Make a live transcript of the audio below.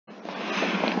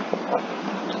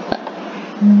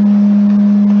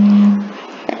Alrighty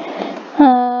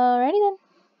then.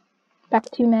 Back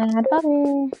to Mad Father.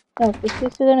 Oh, is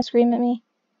this still gonna scream at me?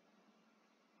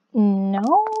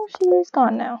 No, she's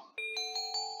gone now.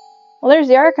 Well, there's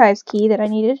the archives key that I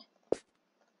needed.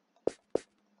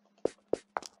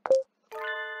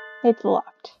 It's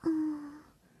locked.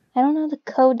 I don't know the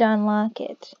code to unlock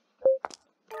it.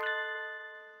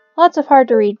 Lots of hard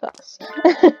to read books.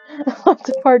 Lots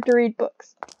of hard to read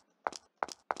books.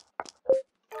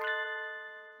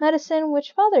 Medicine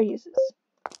which father uses.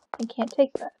 I can't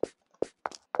take that.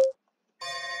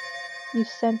 You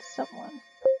sent someone.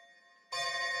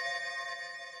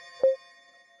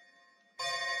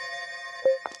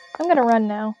 I'm gonna run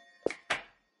now.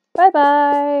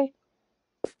 Bye-bye.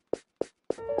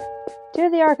 To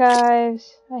the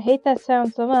archives. I hate that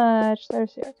sound so much.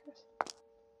 There's the archives.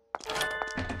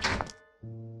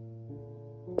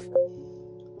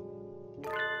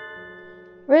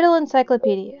 Riddle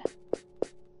Encyclopedia.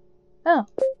 Oh,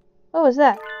 what was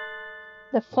that?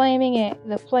 The flaming egg.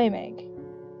 The flame egg.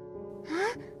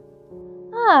 Huh?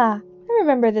 Ah, I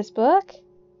remember this book.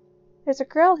 There's a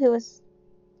girl who has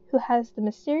the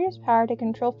mysterious power to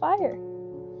control fire.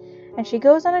 And she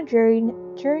goes on a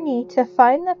journey to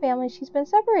find the family she's been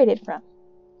separated from.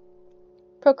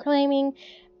 Proclaiming,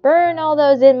 "Burn all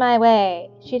those in my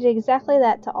way." She did exactly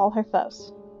that to all her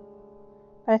foes.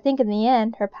 But I think in the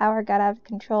end, her power got out of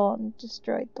control and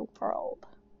destroyed the world.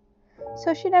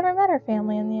 So she never met her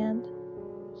family in the end.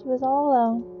 She was all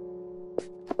alone.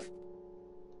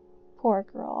 Poor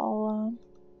girl, all alone.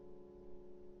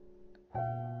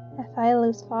 If I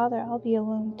lose father, I'll be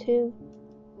alone too.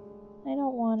 I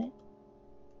don't want it.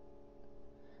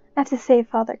 I have to save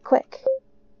father quick.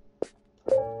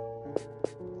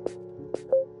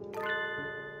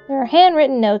 There are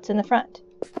handwritten notes in the front.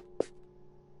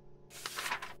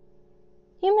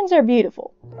 Humans are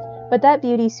beautiful, but that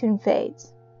beauty soon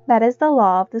fades. That is the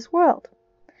law of this world.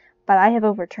 But I have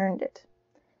overturned it.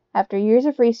 After years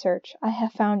of research, I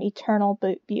have found eternal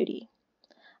beauty.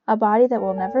 A body that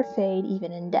will never fade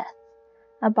even in death.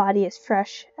 A body as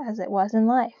fresh as it was in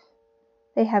life.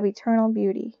 They have eternal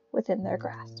beauty within their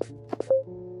grasp.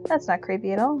 That's not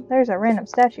creepy at all. There's a random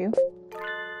statue.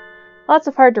 Lots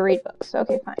of hard to read books.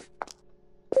 Okay, fine.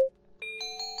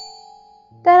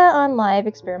 Data on live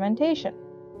experimentation.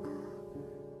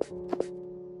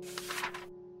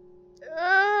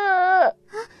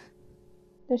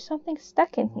 There's something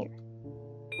stuck in here.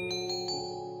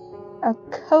 A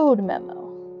code memo.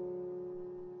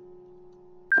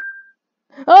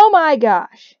 Oh my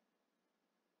gosh!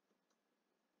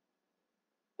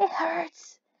 It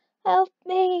hurts. Help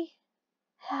me.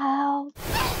 Help.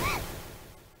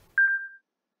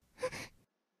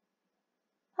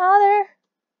 Father.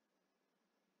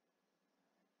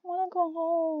 I want to go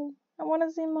home. I want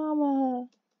to see Mama.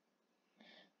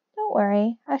 Don't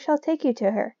worry. I shall take you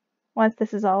to her once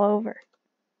this is all over.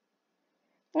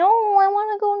 No, I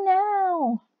want to go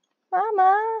now.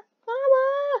 Mama.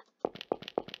 Mama.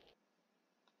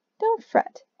 Don't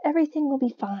fret. Everything will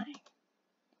be fine.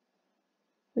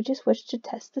 We just wish to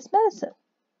test this medicine.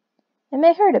 It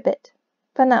may hurt a bit,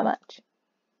 but not much.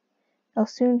 You'll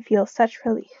soon feel such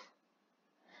relief.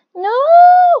 No!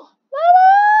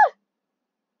 Mama!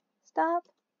 Stop.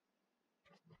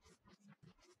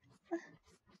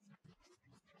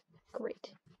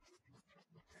 Great.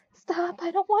 Stop,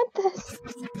 I don't want this.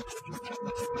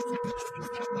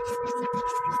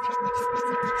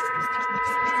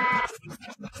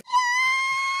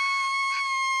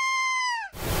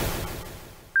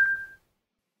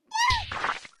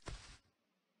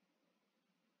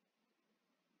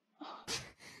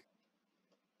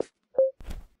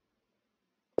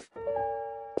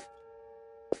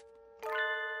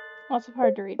 Lots of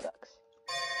hard to read books.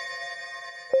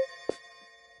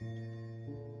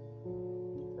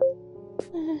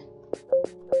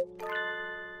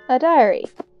 A diary.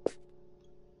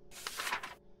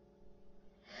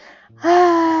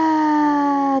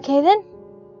 Okay then.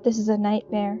 This is a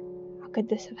nightmare. How could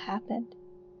this have happened?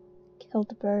 Killed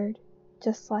a bird.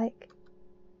 Just like.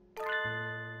 The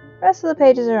rest of the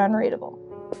pages are unreadable.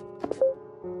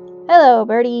 Hello,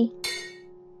 birdie.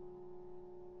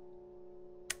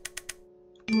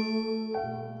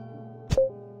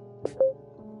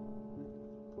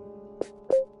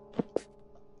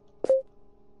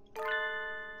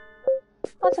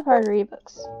 Lots of hard to read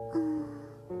books.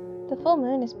 The full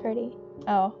moon is pretty.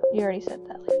 Oh, you already said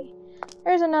that, lady.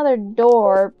 There's another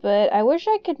door, but I wish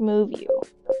I could move you.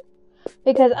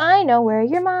 Because I know where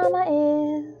your mama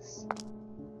is.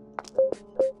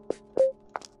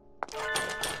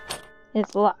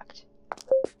 It's locked.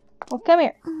 Well, come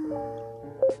here.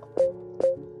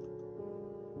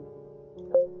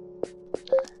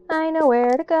 I know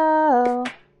where to go,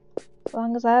 as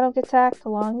long as I don't get attacked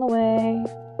along the way.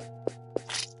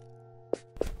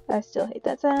 I still hate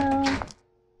that sound.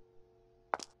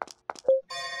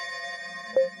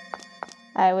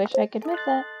 I wish I could move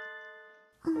that.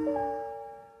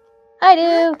 I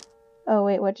do! Oh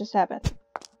wait, what just happened?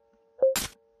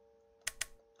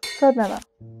 Code memo.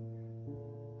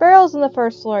 Barrels on the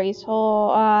first floor, east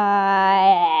hole.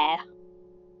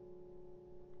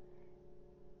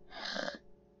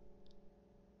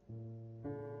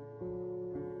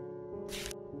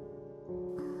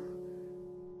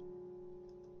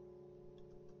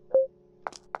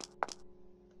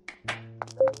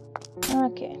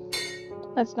 Okay,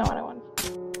 that's not what I wanted.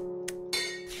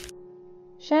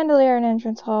 Chandelier and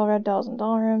entrance hall, red dolls and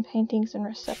doll room, paintings and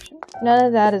reception. None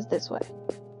of that is this way.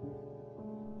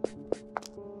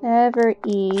 Never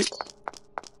eat.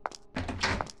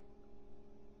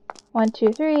 1,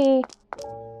 2, 3,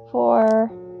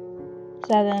 4,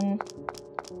 7.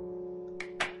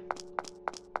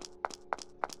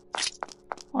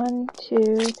 1,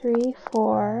 2, 3,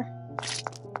 4.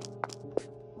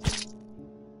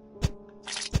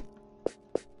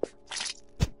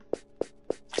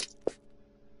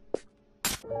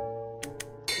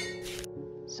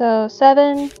 So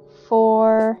 7,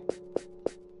 4.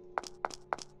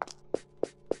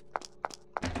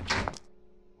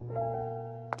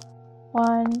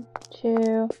 1,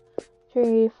 2,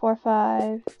 3, 4,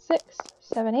 5, 6,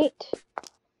 7, 8.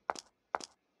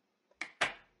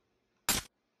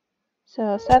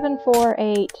 So 7, 4,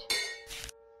 8.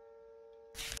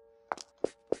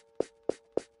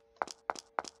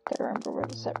 Gotta remember where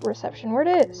the reception room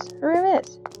is.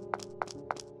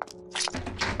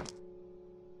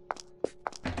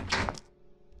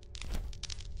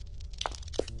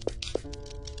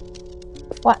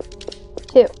 One,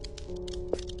 2.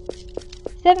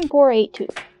 7, 4, 8, 2.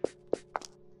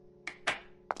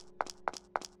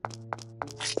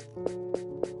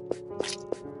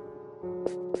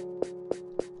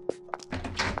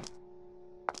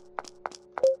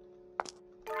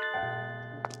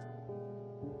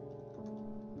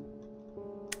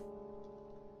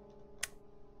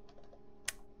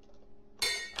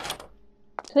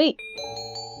 Sweet.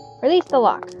 Release the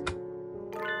lock.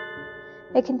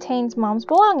 It contains Mom's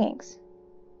belongings.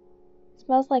 It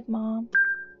smells like Mom.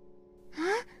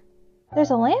 Huh?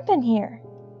 There's a lamp in here.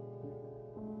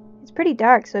 It's pretty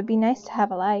dark, so it'd be nice to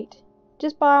have a light.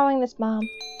 Just borrowing this, Mom.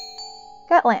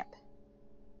 Got lamp.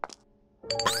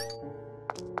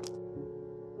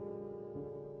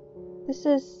 This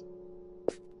is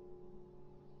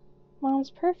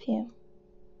Mom's perfume.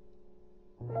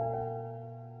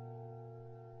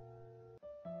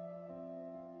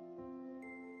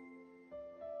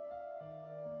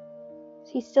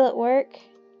 Is he still at work?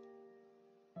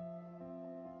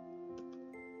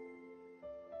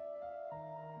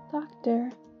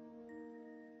 Doctor.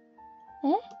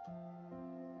 Eh?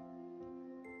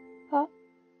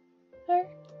 Father?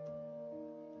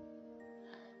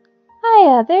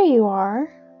 Hiya, there you are.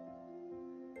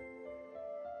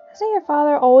 Doesn't your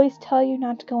father always tell you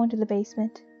not to go into the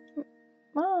basement?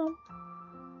 Mom?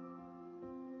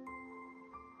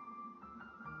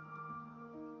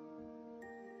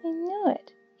 I knew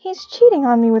it. He's cheating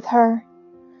on me with her.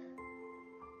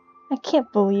 I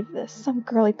can't believe this. Some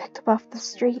girl he picked up off the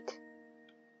street.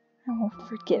 I won't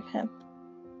forgive him.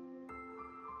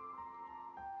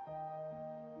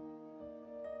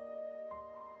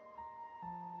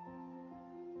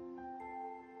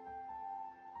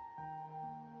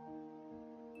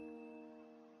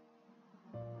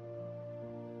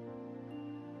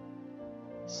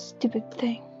 Stupid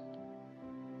thing.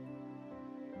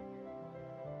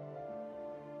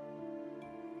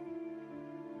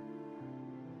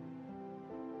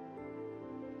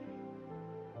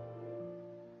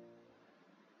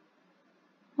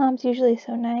 Mom's usually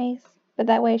so nice, but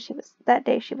that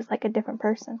day she was like a different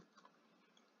person.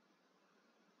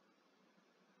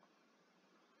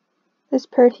 This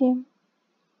perfume,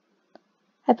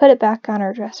 I put it back on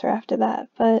her dresser after that,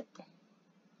 but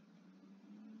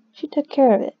she took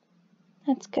care of it.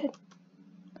 That's good.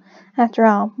 After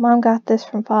all, Mom got this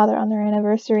from Father on their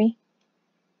anniversary.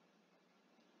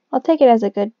 I'll take it as a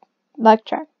good luck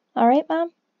charm. Alright,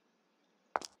 Mom?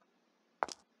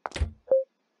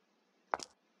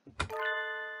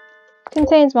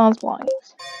 Contains Mom's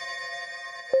belongings.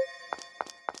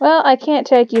 Well, I can't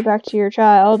take you back to your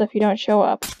child if you don't show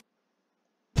up.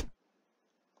 I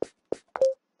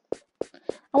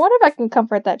wonder if I can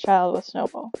comfort that child with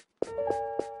Snowball.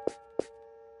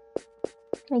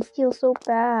 I feel so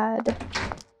bad.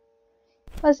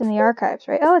 It was in the archives,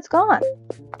 right? Oh, it's gone.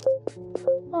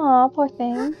 Aw, poor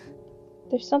thing.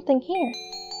 There's something here.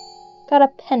 Got a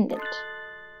pendant.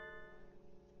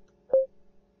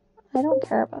 I don't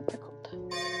care about the gold.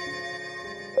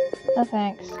 No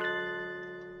thanks.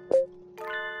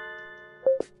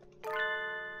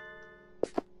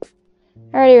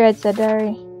 I already read said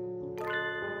diary.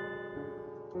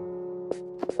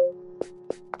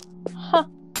 Huh.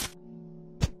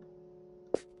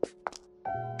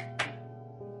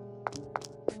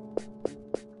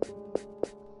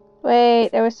 Wait,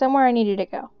 there was somewhere I needed to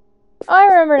go. Oh, I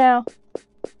remember now.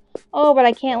 Oh, but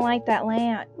I can't light that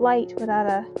light without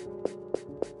a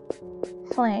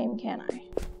flame, can I?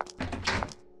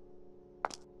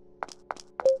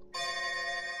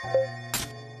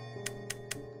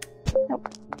 Nope.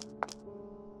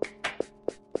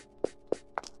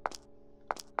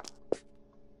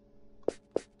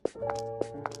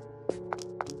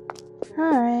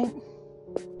 Alright.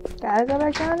 Gotta go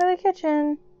back down to the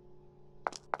kitchen.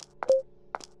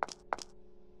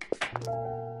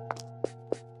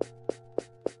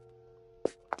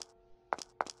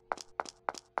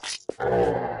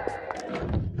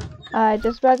 I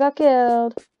just about got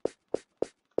killed.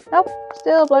 Nope,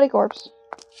 still a bloody corpse.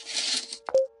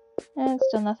 And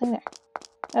still nothing there.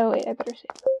 Oh wait, I better see.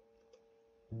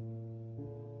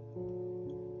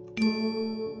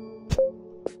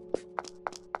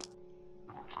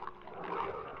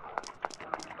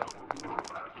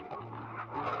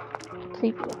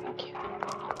 Creepy looking kid.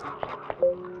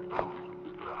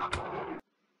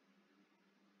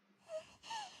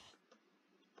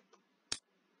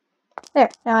 There,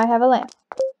 now I have a lamp.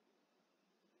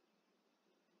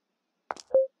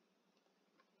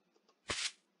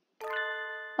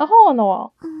 A hole in the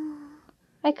wall.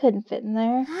 I couldn't fit in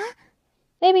there.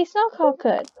 Maybe Snowball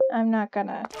could. I'm not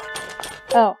gonna...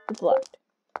 Oh, it's locked.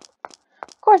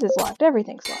 Of course it's locked.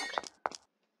 Everything's locked.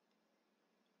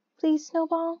 Please,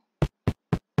 Snowball?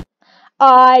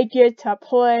 I get to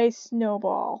play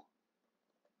Snowball.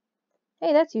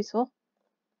 Hey, that's useful.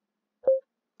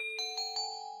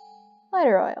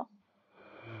 Lighter oil.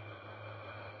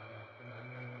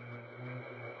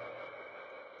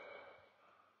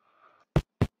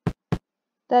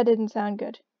 That didn't sound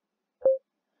good.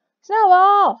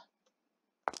 Snowball!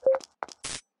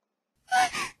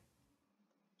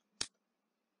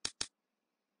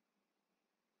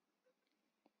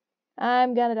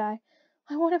 I'm gonna die.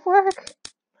 I want to work.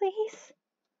 Please.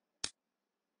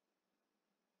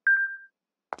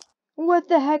 What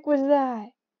the heck was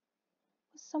that?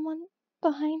 Was someone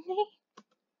behind me?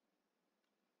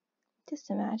 Just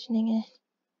imagining it.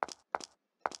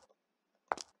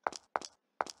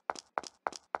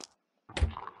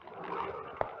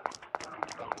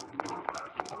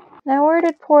 Now where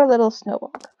did poor little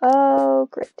Snowball go? Oh,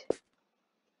 great.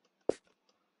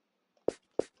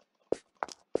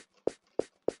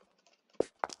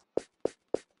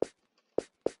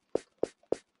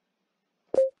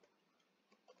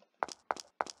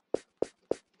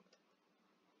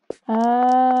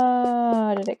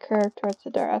 Oh, did it curve towards the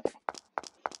door? Okay.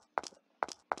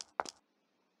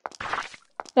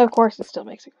 Of course it still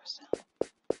makes a gross sound.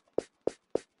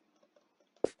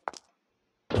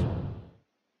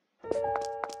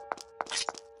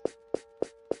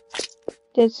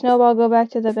 Did Snowball go back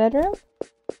to the bedroom?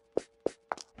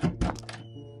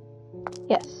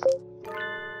 Yes.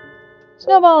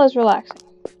 Snowball is relaxing.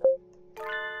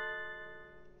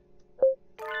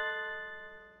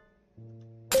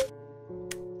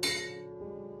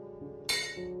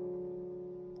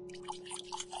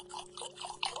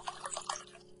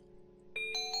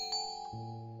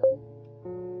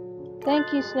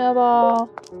 Thank you, Snowball.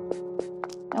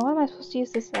 Now what am I supposed to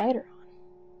use this lighter on?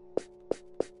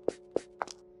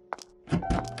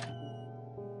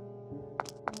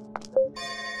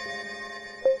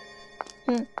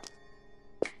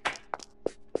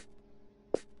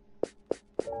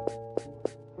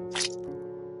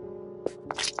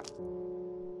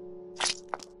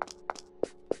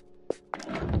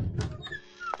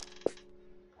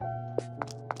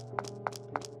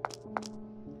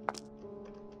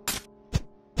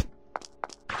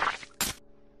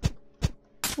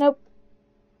 Nope.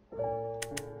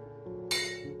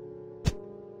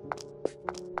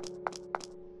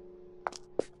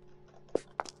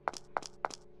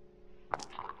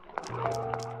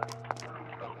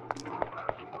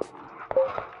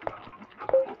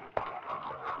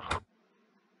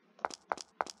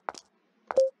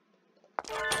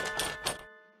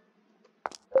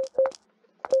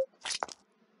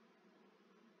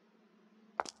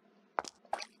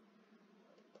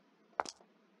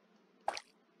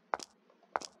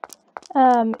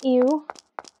 Ew.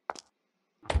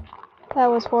 That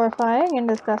was horrifying and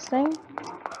disgusting.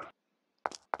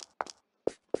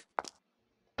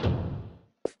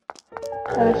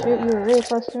 Oh shoot, you were really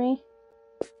close to me.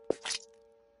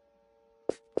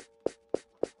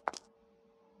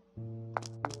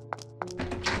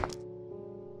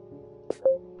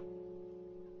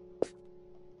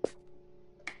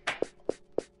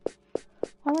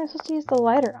 Why am I supposed to use the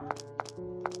lighter on?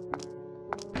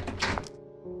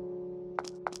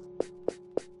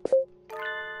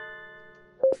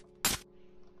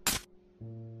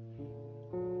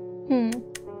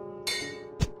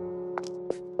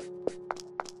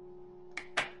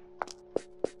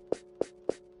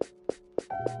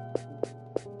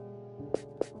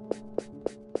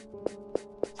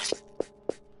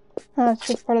 Oh, it's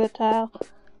just part of the tile.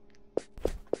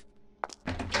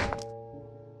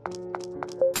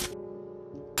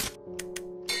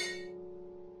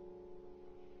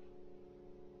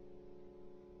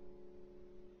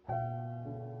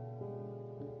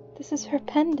 This is her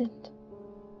pendant.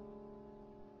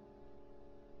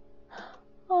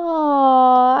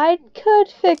 Oh, I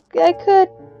could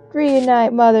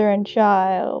reunite mother and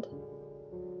child.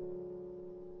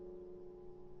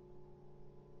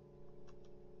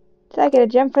 Did I get a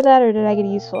gem for that, or did I get a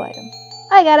useful item?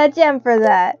 I got a gem for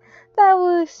that! That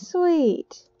was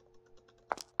sweet.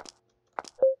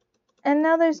 And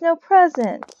now there's no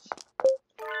presents.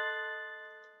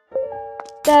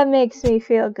 That makes me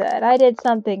feel good. I did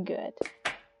something good.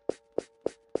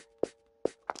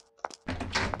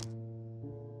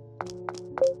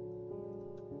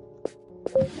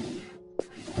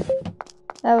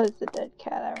 That was the dead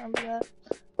cat, I remember that.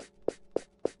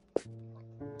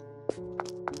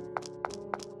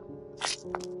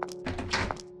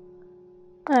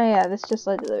 Oh yeah, this just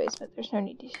led to the basement. There's no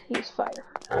need to use fire.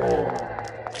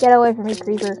 Get away from me,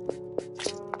 creeper.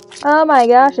 Oh my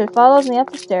gosh, it follows me up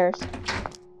the stairs.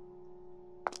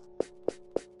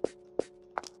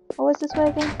 What was this way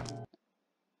again?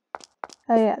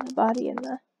 Oh yeah, the body and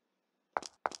the...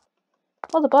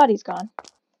 Well, the body's gone.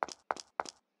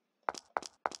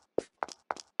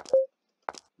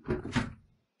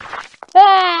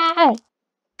 Ah!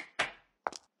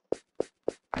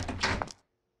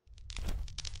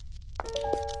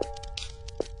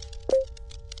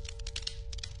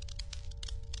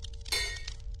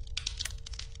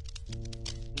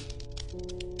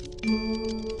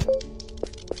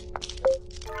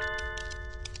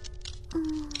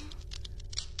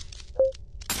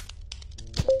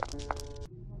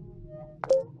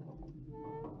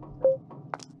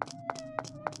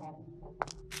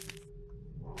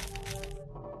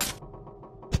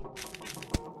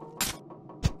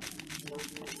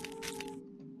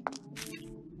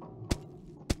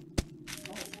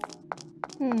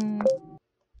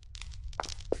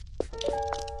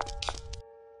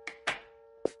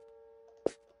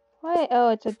 Why? Oh,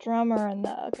 it's a drummer and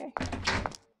the... Okay.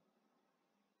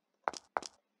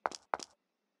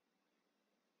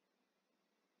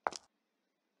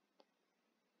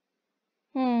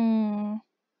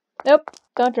 Nope,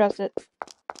 don't trust it.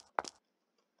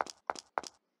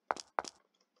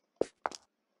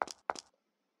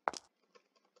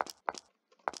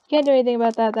 Can't do anything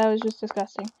about that, that was just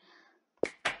disgusting.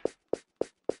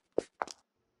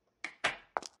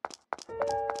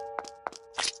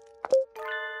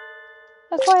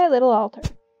 A quiet little altar.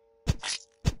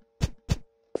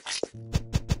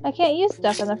 I can't use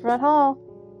stuff in the front hall.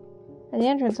 In the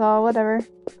entrance hall, whatever.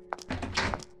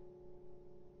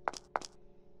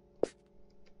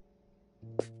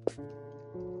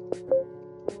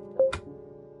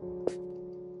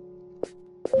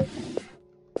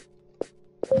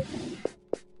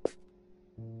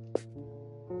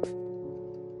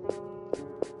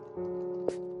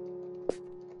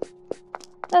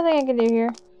 Nothing I can do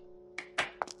here.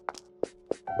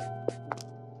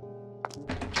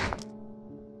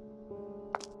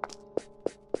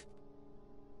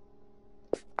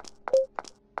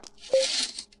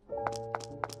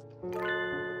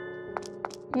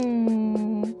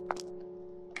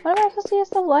 What am I supposed to use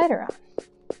the lighter on?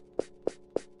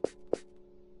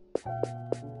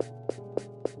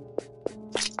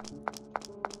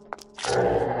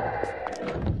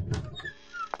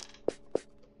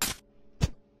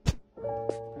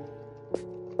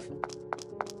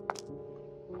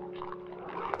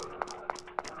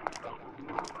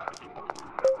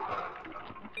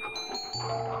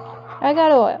 I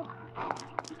got oil.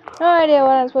 No idea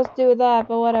what I'm supposed to do with that,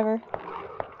 but whatever.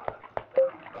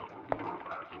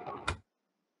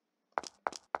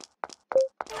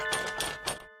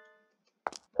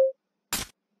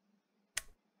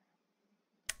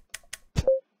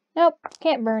 Nope,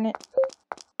 can't burn it.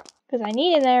 Because I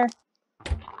need it there.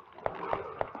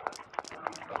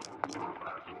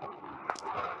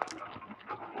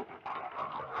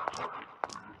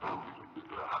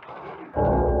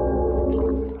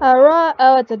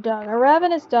 Oh, it's a dog. A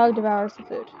ravenous dog devours the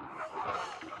food.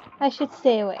 I should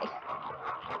stay away.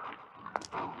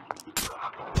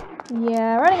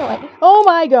 Yeah, running away. Oh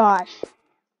my gosh!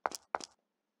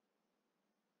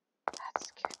 That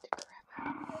scared the crap out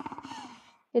of me.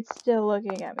 It's still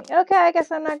looking at me. Okay, I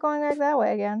guess I'm not going back that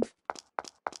way again.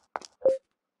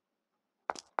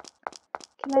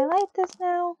 Can I light this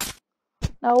now?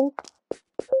 No.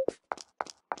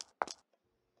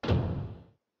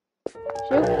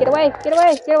 Shoot! Get away! Get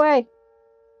away! Get away!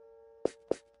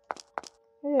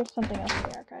 Maybe there's something else in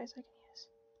the archives I can use.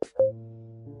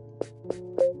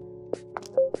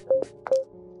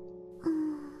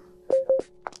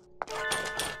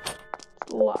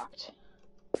 It's locked.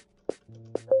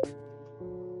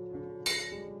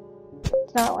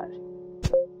 It's not what?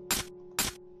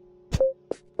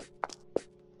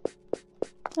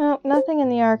 Nope, nothing in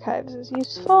the archives is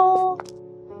useful.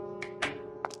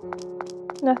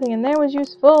 Nothing in there was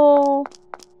useful.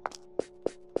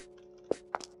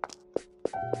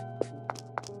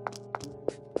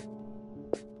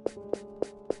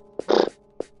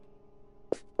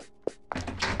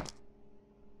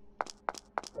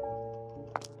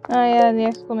 Oh yeah, the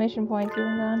exclamation point's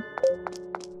even gone.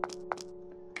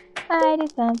 I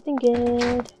did something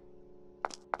good.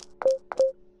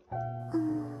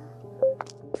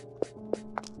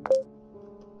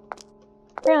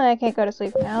 Apparently I can't go to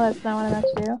sleep now, that's not what I meant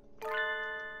to do.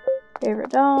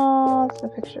 Favorite dolls, a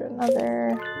picture of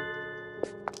another.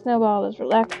 Snowball is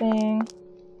relaxing.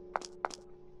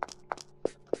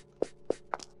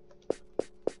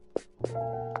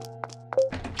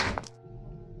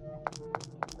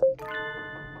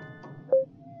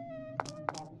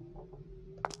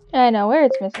 I know where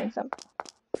it's missing something.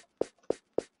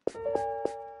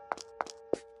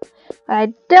 What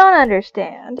I don't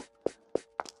understand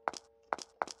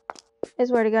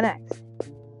is where to go next.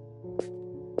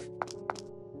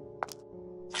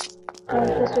 Am I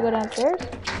supposed to go downstairs?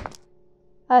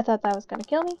 I thought that was gonna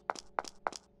kill me.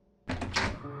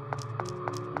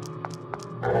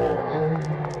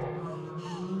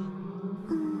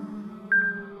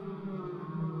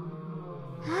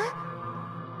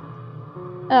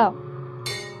 Oh.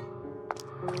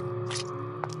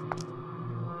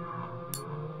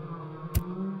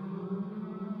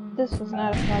 This was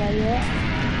not a smart idea.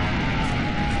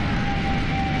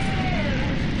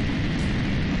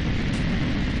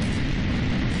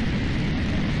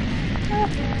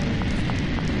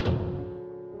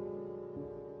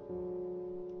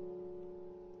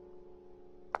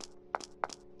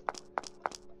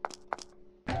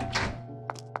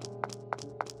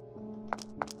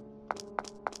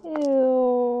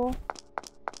 Ew.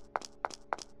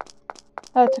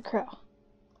 Oh, it's a crow.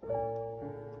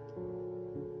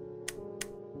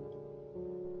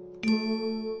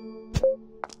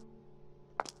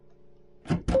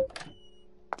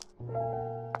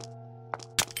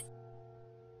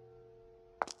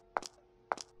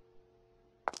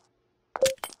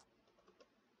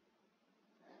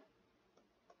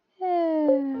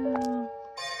 Ew.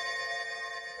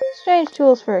 Strange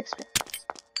tools for experiments.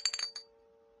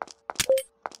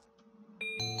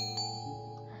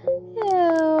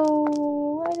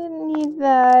 Ew, I didn't need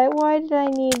that. Why did I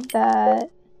need that?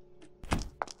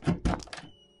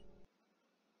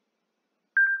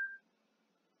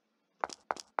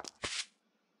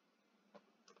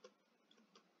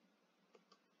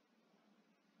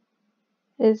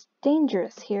 It is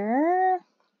dangerous here.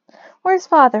 Where's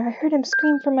Father? I heard him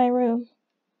scream from my room.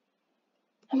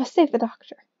 I must save the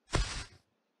doctor.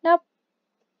 Nope.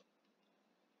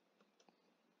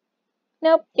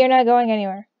 Nope, you're not going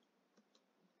anywhere.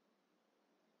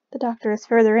 The doctor is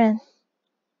further in.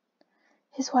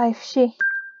 His wife, she...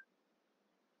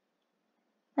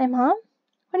 My mom?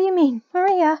 What do you mean?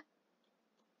 Maria!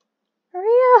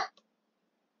 Maria!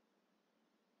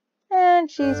 And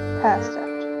she's passed out.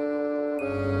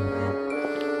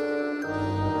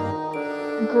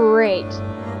 Great.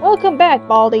 Welcome back,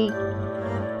 Baldy.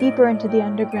 Deeper into the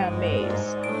underground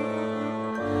maze.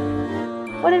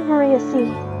 What did Maria see?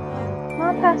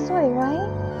 Mom passed away,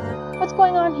 right? What's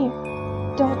going on here?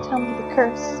 Don't tell me the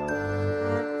curse.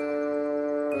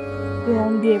 You'll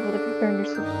only be able to confirm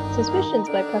your suspicions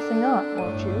by pressing on,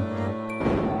 won't you?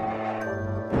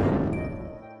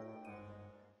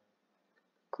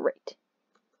 Great.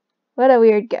 What a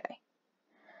weird guy.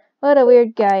 What a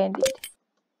weird guy indeed.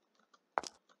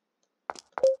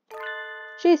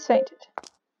 She's fainted.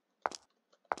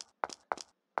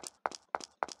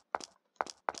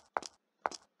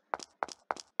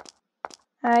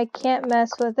 I can't mess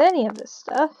with any of this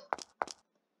stuff.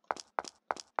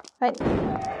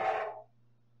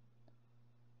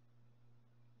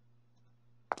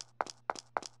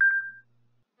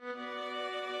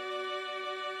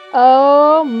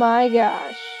 Oh my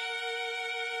gosh.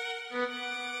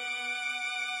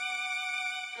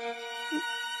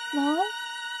 Mom?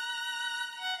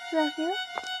 Is that you?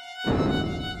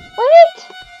 Wait!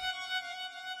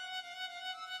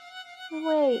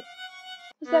 Wait.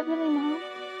 Is that really Mom?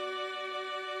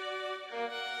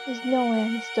 There's no way I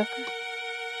mistook her.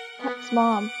 That's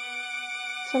Mom.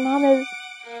 So Mom is...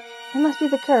 It must be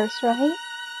the curse, right?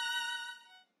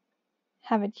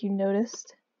 Haven't you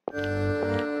noticed?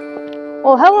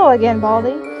 Well, hello again,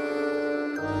 Baldy.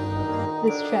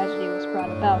 This tragedy was brought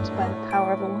about by the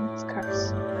power of a woman's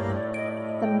curse.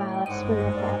 The malice for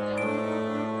your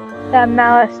father. That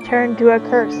malice turned to a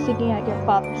curse seeking out your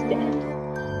father's death.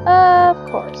 Of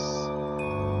course.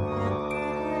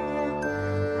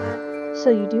 So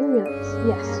you do realize,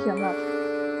 yes, your mother.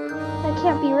 That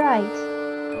can't be right.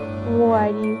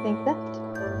 Why do you think that?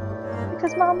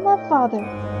 Because Mom loved Father.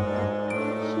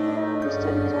 She even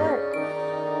understood his work.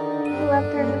 He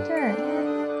left her in return.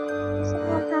 Isn't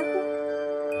Mom happy?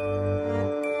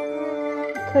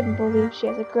 I couldn't believe she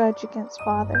has a grudge against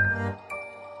Father.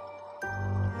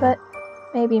 But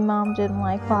maybe Mom didn't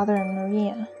like Father and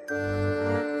Maria.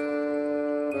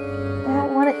 I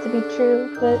don't want it to be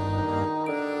true, but...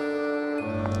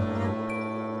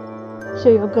 So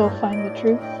you'll go find the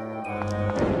truth?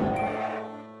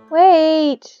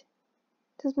 Wait!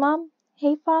 Does Mom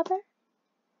hate Father?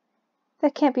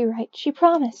 That can't be right. She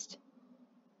promised.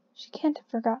 She can't have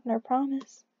forgotten her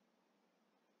promise.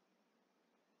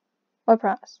 What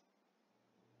promise?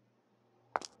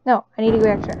 No, I need to go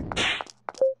back to her.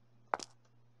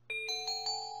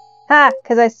 Ha!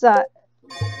 'Cause I saw it.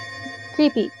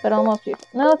 Creepy, but almost beautiful.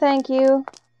 No, thank you.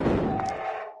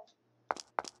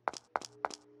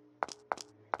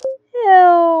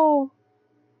 Ew.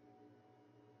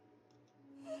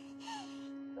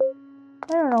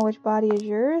 I don't know which body is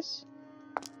yours.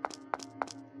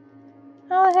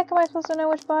 How the heck am I supposed to know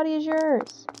which body is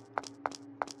yours?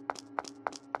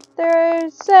 There are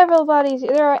several bodies.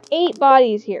 There are 8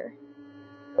 bodies here.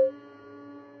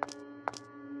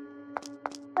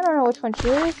 I don't know which one's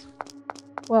yours.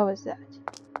 What was that?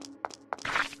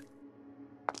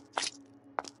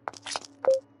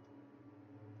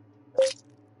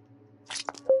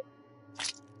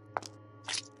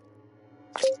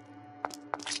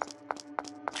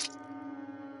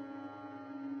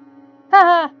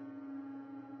 Haha!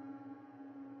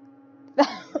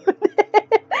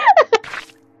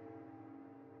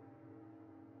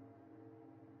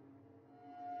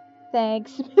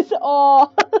 Thanks, Miss Aw.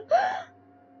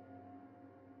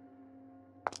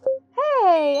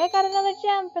 Hey, I got another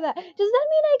gem for that. Does that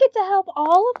mean I get to help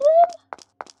all of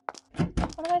them?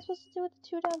 What am I supposed to do with the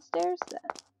 2 downstairs then?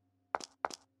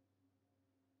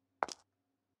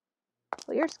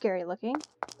 Well, you're scary looking.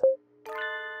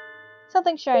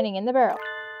 Something shining in the barrel.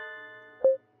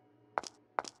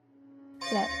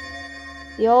 Then,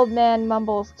 the old man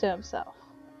mumbles to himself.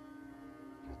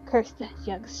 Curse that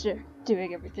youngster,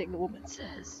 doing everything the woman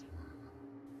says.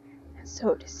 And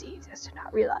so deceived as to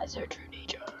not realize her true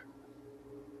nature.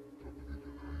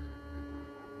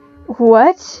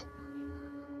 What?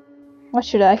 What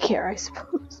should I care, I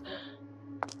suppose?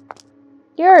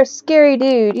 You're a scary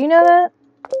dude, you know that?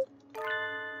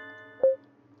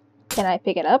 Can I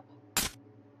pick it up?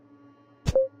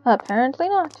 Apparently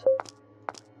not.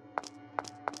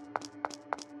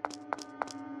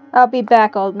 I'll be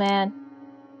back, old man.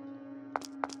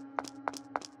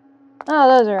 Oh,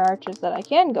 those are arches that I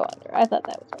can go under. I thought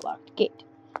that was a locked gate.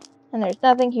 And there's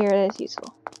nothing here that is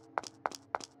useful.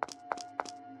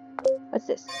 What's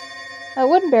this? A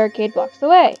wooden barricade blocks the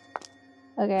way.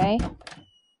 Okay.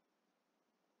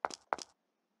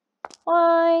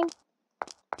 Fine.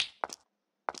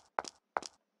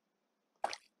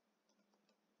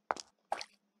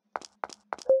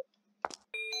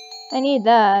 I need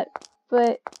that,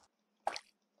 but...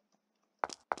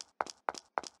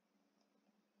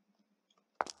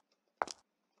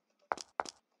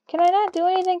 Can I not do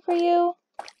anything for you?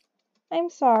 I'm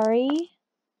sorry.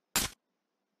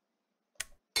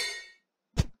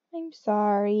 I'm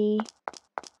sorry.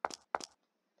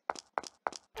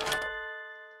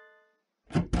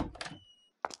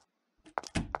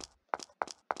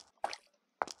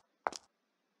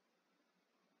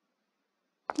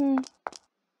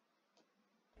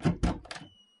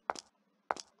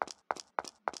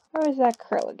 Where was that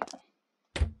crow again?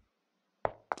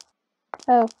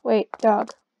 Oh, wait,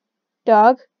 dog.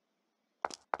 Dog?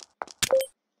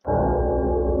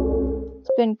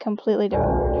 It's been completely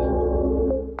devoured.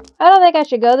 I don't think I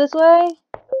should go this way.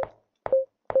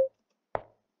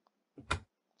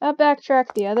 I'll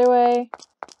backtrack the other way.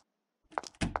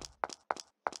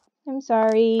 I'm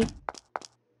sorry.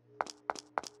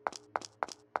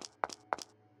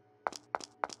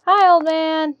 old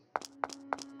man.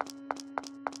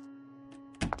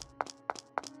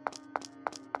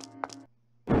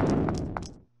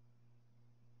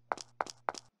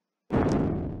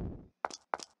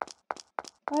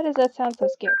 Why does that sound so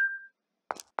scary?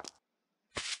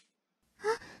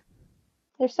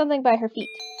 There's something by her feet.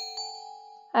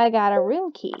 I got a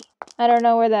room key. I don't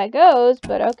know where that goes,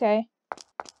 but okay.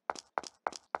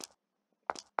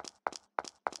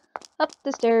 Up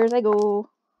the stairs I go.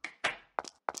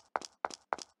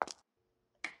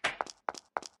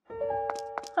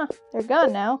 Huh, they're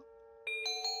gone now.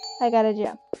 I gotta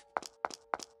jump.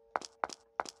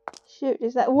 Shoot,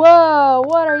 is that— Whoa,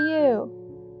 what are you?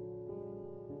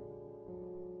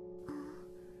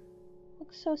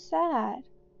 Looks so sad.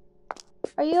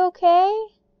 Are you okay?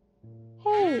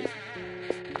 Hey.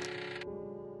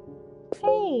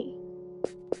 Hey.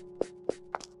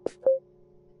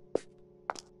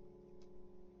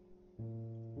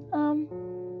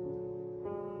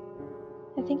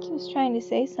 I think he was trying to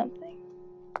say something.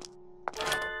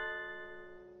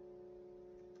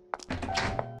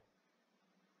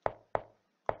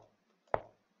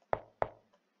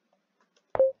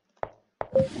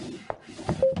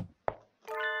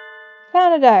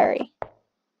 Found a diary.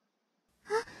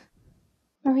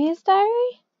 Maria's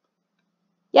diary?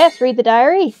 Yes, read the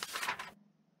diary.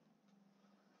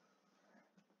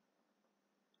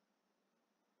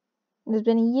 It has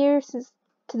been a year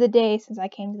to the day since I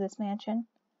came to this mansion.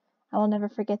 I will never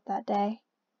forget that day.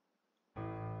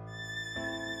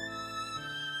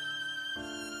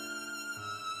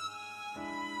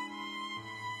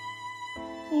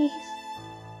 Please.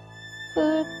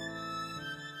 Food.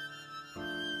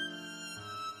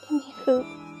 Give me food.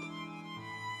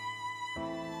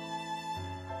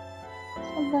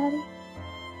 Somebody.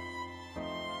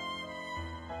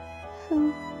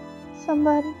 Food.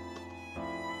 Somebody.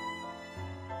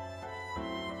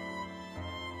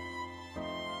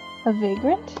 A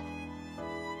vagrant?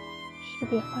 Should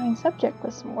be a fine subject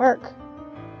with some work.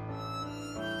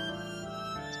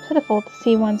 It's pitiful to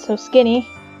see one so skinny.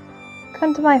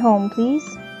 Come to my home,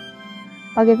 please.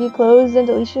 I'll give you clothes and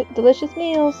delicious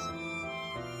meals.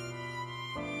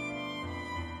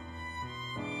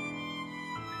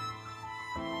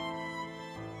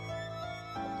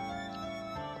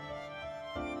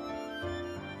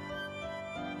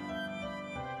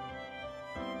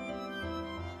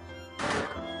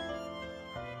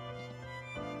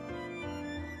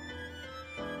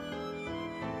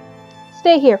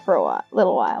 Stay here for a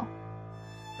little while.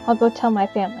 I'll go tell my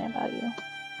family about you.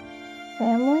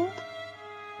 Family?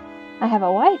 I have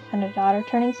a wife and a daughter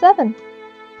turning 7.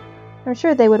 I'm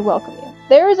sure they would welcome you.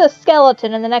 There is a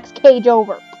skeleton in the next cage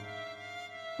over.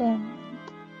 Family.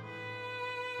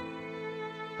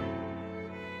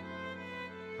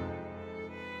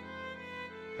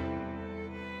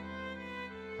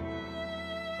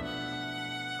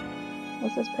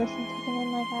 Was this person taken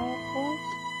in like I was?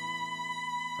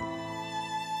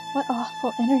 What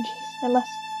awful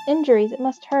injuries. It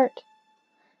must hurt.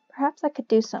 Perhaps I could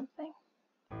do something.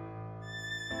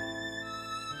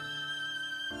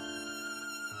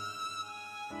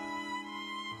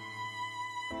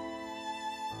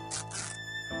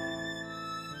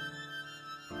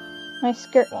 My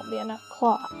skirt won't be enough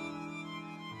cloth.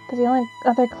 Because the only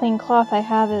other clean cloth I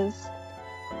have is...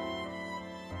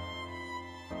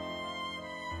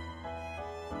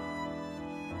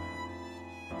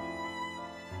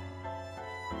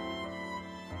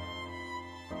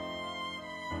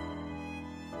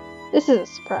 This is a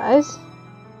surprise.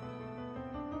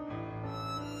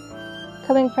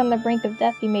 Coming from the brink of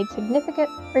death, he made significant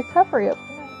recovery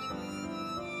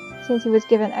overnight. Seems he was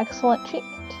given excellent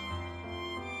treatment.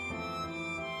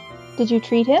 Did you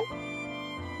treat him?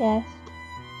 Yes.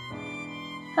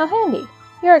 How handy.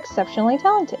 You're exceptionally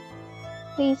talented.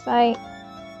 Please,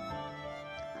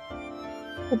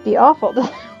 It'd be awful to...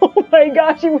 Oh my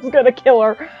gosh, he was gonna kill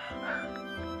her.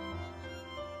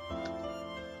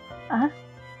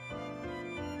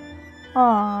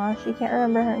 Aw, she can't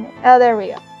remember her name. Oh, there we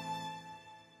go.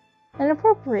 An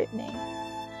appropriate name.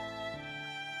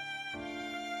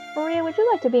 Maria, would you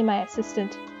like to be my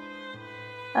assistant?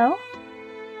 Oh?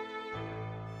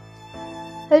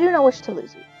 I do not wish to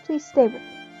lose you. Please stay with me.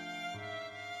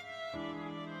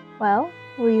 Well,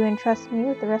 will you entrust me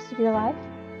with the rest of your life?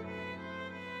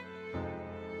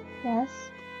 Yes.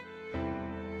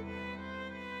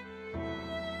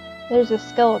 There's a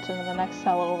skeleton in the next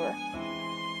cell over.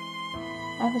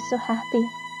 I was so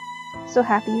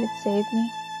happy you had saved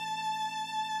me.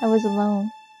 I was alone,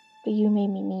 but you made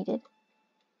me needed.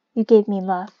 You gave me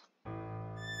love.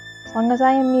 As long as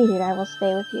I am needed, I will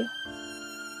stay with you.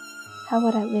 How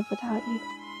would I live without you?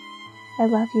 I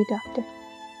love you, Doctor.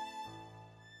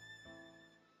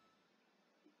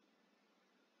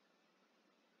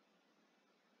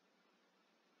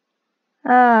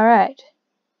 Alright.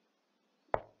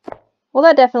 Well,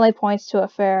 that definitely points to a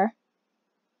fair.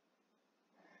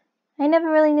 I never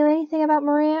really knew anything about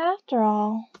Maria after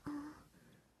all.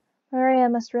 Maria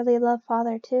must really love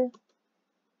Father, too.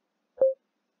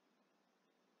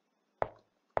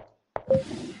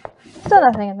 Still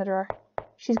nothing in the drawer.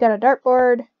 She's got a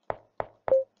dartboard.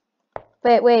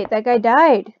 Wait, that guy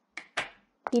died.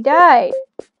 He died.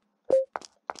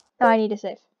 Oh, I need to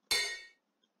save.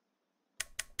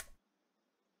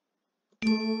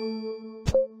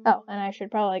 Oh, and I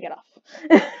should probably get off.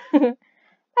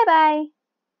 Bye-bye.